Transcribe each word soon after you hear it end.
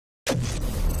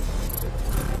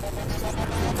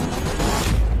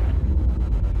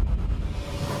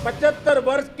75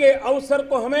 वर्ष के अवसर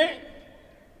को हमें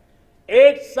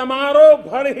एक समारोह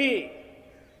भर ही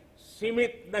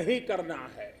सीमित नहीं करना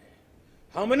है।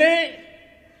 हमने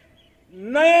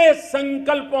नए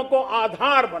संकल्पों को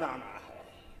आधार बनाना है,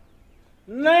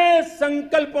 नए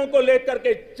संकल्पों को लेकर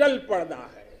के चल पड़ना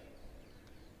है।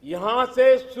 यहां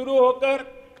से शुरू होकर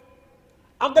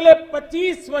अगले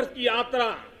 25 वर्ष की यात्रा,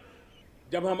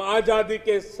 जब हम आजादी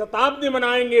के शताब्दी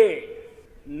मनाएंगे,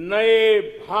 नए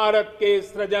भारत के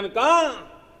सृजन का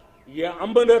ये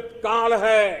अमृत काल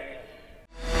है।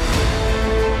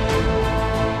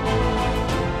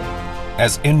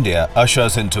 As India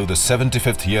ushers into the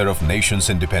 75th year of nation's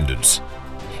independence,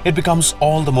 it becomes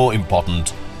all the more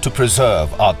important to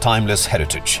preserve our timeless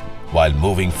heritage while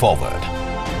moving forward.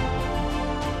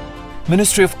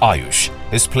 Ministry of Ayush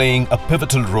is playing a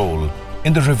pivotal role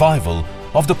in the revival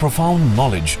of the profound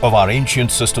knowledge of our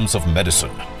ancient systems of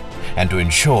medicine and to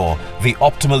ensure the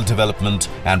optimal development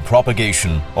and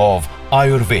propagation of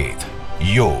Ayurveda,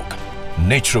 Yoga,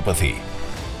 Naturopathy,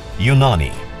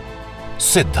 Unani,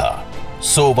 Siddha,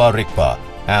 Soba Rigpa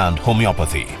and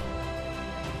Homeopathy.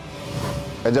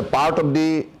 As a part of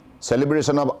the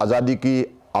celebration of Azadi Ki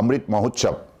Amrit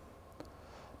Mahotsav,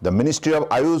 the Ministry of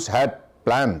Ayush had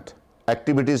planned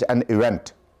activities and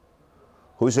events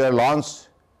which were launched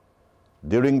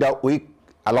during the week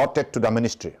allotted to the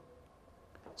ministry.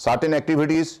 Certain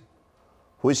activities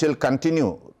which will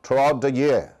continue throughout the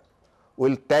year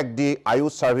will take the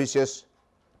Ayush services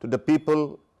to the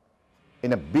people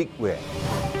in a big way.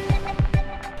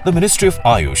 The Ministry of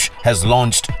Ayush has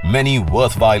launched many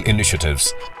worthwhile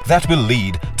initiatives that will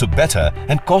lead to better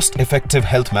and cost-effective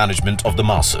health management of the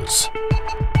masses.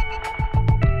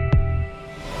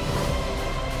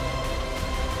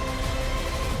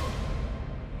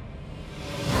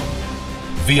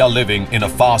 We are living in a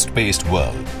fast-paced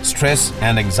world. Stress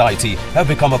and anxiety have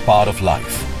become a part of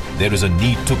life. There is a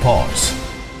need to pause.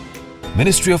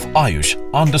 Ministry of Ayush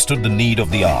understood the need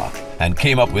of the hour and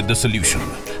came up with the solution,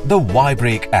 the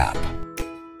Y-Break app.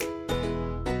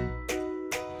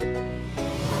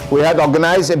 We had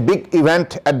organized a big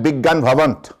event at Big Gun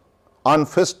Bhavan on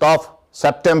 1st of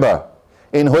September,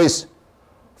 in which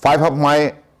 5 of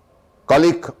my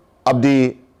colleagues of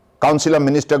the Council of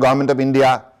Ministers, Government of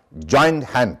India joined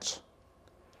hands.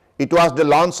 It was the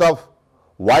launch of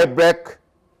Y-Break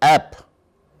app.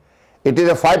 It is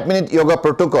a 5-minute yoga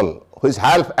protocol which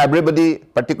helps everybody,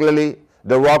 particularly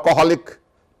the workaholic,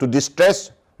 to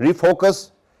distress,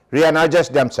 refocus, re-energize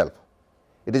themselves.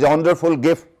 It is a wonderful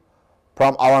gift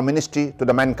from our ministry to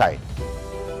the mankind.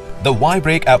 The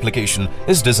Y-Break application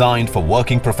is designed for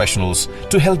working professionals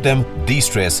to help them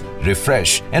de-stress,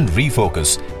 refresh and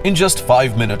refocus in just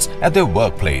 5 minutes at their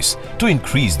workplace to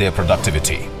increase their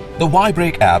productivity. The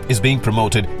Y-Break app is being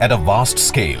promoted at a vast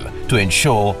scale to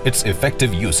ensure its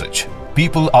effective usage.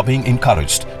 People are being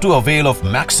encouraged to avail of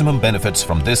maximum benefits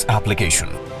from this application.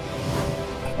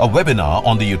 A webinar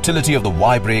on the utility of the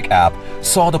Y-Break app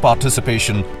saw the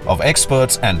participation of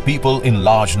experts and people in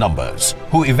large numbers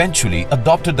who eventually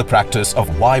adopted the practice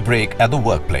of Y-Break at the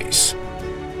workplace.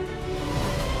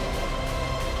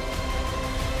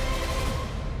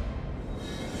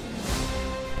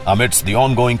 Amidst the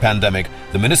ongoing pandemic,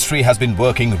 the ministry has been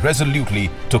working resolutely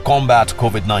to combat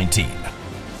COVID-19.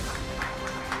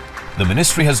 The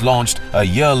ministry has launched a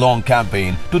year-long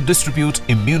campaign to distribute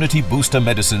immunity booster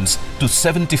medicines to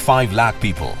 75 lakh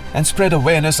people and spread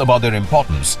awareness about their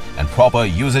importance and proper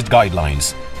usage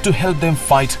guidelines to help them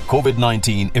fight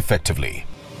COVID-19 effectively.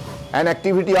 An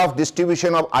activity of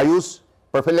distribution of Ayush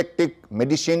prophylactic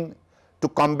medicine to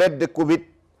combat the COVID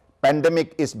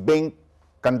pandemic is being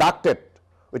conducted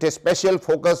with a special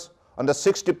focus on the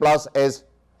 60+ age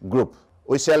group.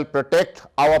 We shall protect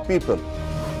our people.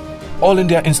 All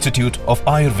India Institute of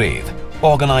Ayurveda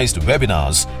organized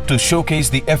webinars to showcase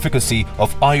the efficacy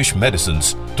of Ayush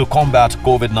medicines to combat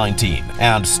COVID-19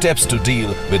 and steps to deal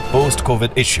with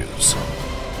post-COVID issues.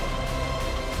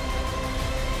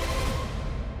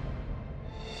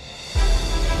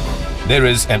 There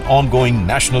is an ongoing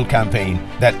national campaign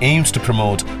that aims to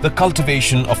promote the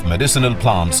cultivation of medicinal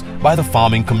plants by the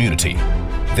farming community,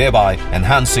 thereby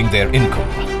enhancing their income.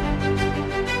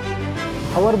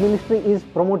 Our ministry is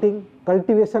promoting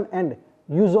cultivation and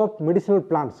use of medicinal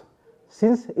plants.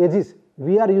 Since ages,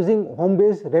 we are using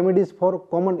home-based remedies for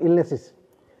common illnesses.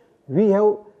 We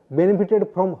have benefited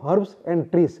from herbs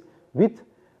and trees with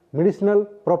medicinal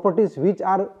properties which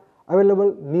are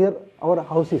available near our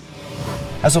houses.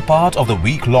 As a part of the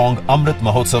week-long Amrit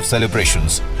Mahotsav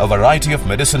celebrations, a variety of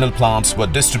medicinal plants were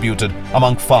distributed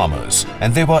among farmers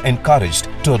and they were encouraged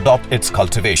to adopt its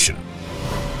cultivation.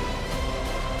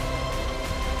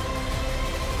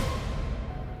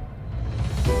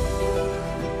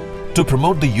 To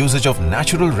promote the usage of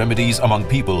natural remedies among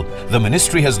people, the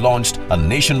ministry has launched a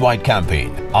nationwide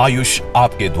campaign, Ayush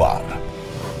AKAM.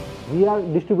 We are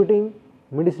distributing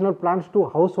medicinal plants to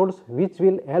households which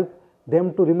will help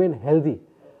them to remain healthy.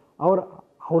 Our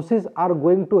houses are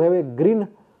going to have a green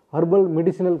herbal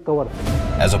medicinal cover.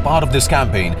 As a part of this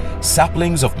campaign,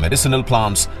 saplings of medicinal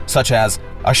plants such as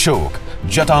Ashok,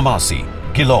 Jatamasi,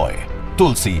 Giloy,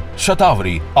 Tulsi,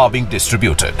 Shatavari are being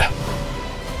distributed.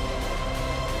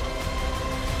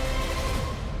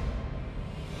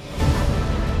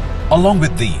 Along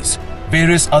with these,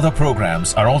 various other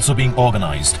programs are also being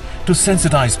organized to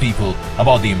sensitize people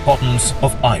about the importance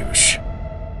of Ayush.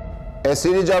 A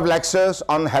series of lectures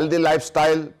on healthy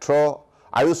lifestyle through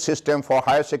Ayush system for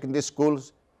higher secondary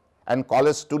schools and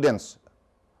college students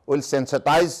will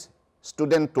sensitize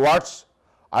students towards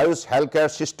Ayush healthcare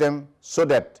system so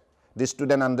that the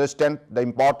student understand the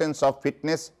importance of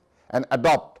fitness and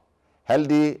adopt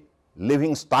healthy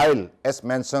living style as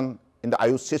mentioned in the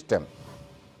Ayush system.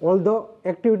 All the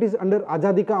activities under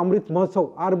Azadi Ka Amrit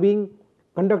Mahotsav are being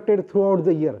conducted throughout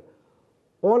the year.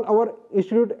 All our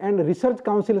institute and research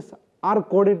councils are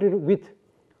coordinated with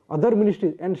other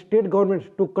ministries and state governments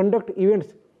to conduct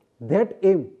events that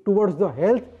aim towards the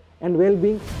health and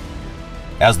well-being.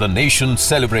 As the nation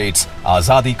celebrates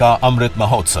Azadi Ka Amrit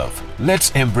Mahotsav,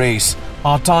 let's embrace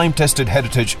our time-tested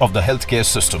heritage of the healthcare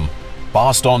system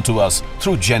passed on to us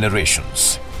through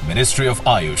generations. Ministry of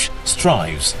Ayush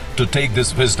strives to take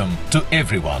this wisdom to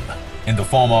everyone in the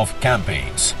form of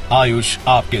campaigns. Ayush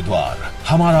Aapke Dwar,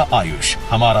 Hamara Ayush,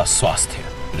 Hamara Swasthya.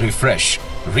 Refresh,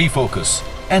 refocus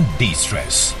and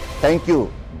de-stress. Thank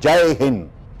you. Jai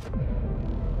Hind.